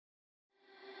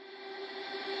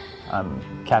I'm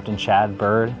Captain Chad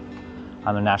Bird.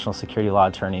 I'm a national security law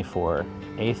attorney for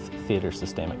 8th Theater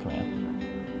Sustainment Command.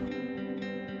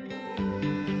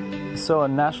 So a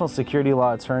national security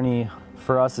law attorney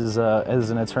for us is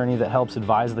an attorney that helps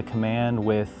advise the command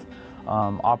with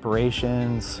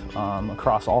operations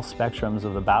across all spectrums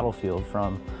of the battlefield,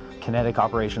 from kinetic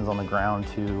operations on the ground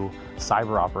to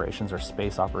cyber operations or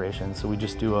space operations. So we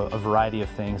just do a variety of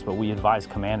things, but we advise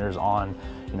commanders on,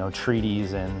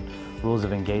 treaties and rules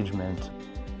of engagement,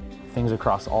 things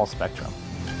across all spectrum.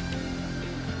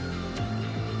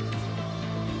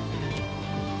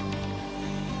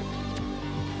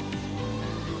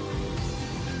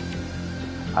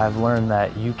 I've learned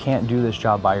that you can't do this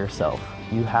job by yourself.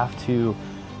 You have to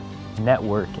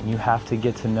network and you have to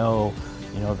get to know,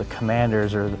 the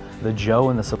commanders or the Joe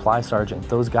and the supply sergeant.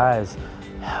 Those guys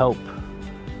help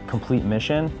complete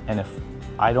mission, and if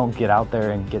I don't get out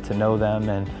there and get to know them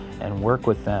and work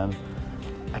with them,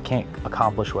 I can't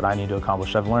accomplish what I need to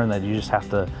accomplish. I've learned that you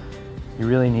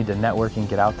really need to network and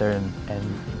get out there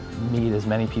and meet as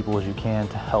many people as you can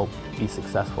to help be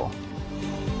successful.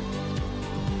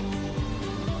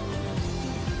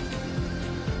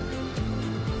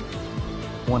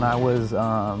 When I was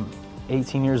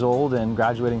 18 years old and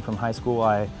graduating from high school,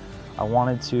 I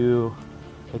wanted to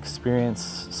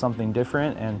experience something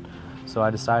different, and so I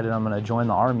decided I'm going to join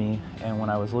the Army. And when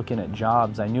I was looking at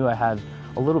jobs, I knew I had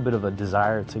a little bit of a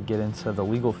desire to get into the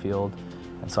legal field,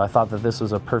 and so I thought that this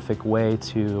was a perfect way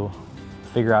to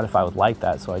figure out if I would like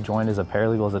that. So I joined as a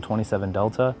paralegal as a 27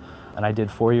 Delta, and I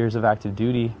did 4 years of active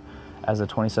duty as a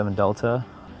 27 Delta.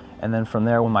 And then from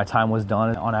there, when my time was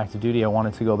done on active duty, I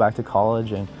wanted to go back to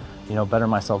college and better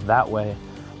myself that way.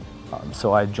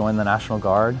 So I joined the National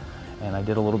Guard, and I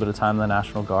did a little bit of time in the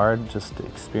National Guard just to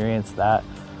experience that.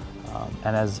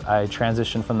 And as I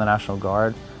transitioned from the National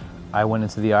Guard, I went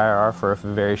into the IRR for a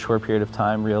very short period of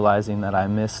time, realizing that I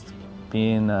missed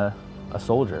being a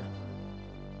soldier.